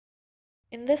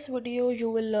In this video, you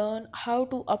will learn how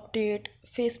to update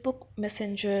Facebook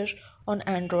Messenger on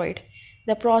Android.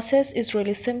 The process is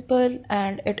really simple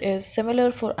and it is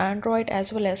similar for Android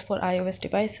as well as for iOS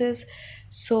devices.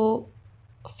 So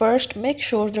first make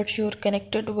sure that you're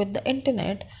connected with the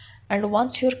internet, and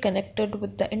once you're connected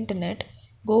with the internet,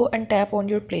 go and tap on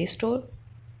your Play Store.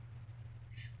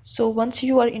 So once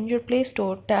you are in your Play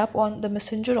Store, tap on the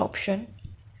Messenger option,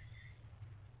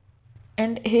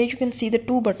 and here you can see the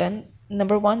two buttons.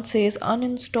 Number one says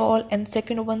uninstall and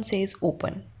second one says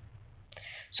open.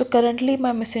 So currently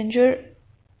my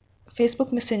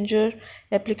Facebook Messenger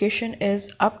application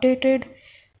is updated.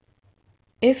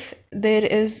 If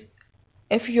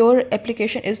your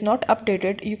application is not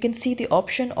updated, you can see the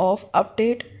option of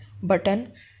update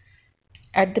button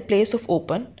at the place of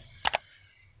open.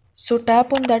 So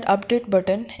tap on that update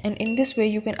button, and in this way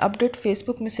you can update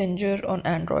Facebook Messenger on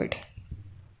Android.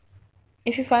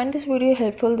 If you find this video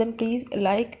helpful, then please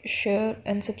like, share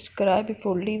and subscribe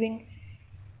before leaving.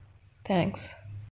 Thanks.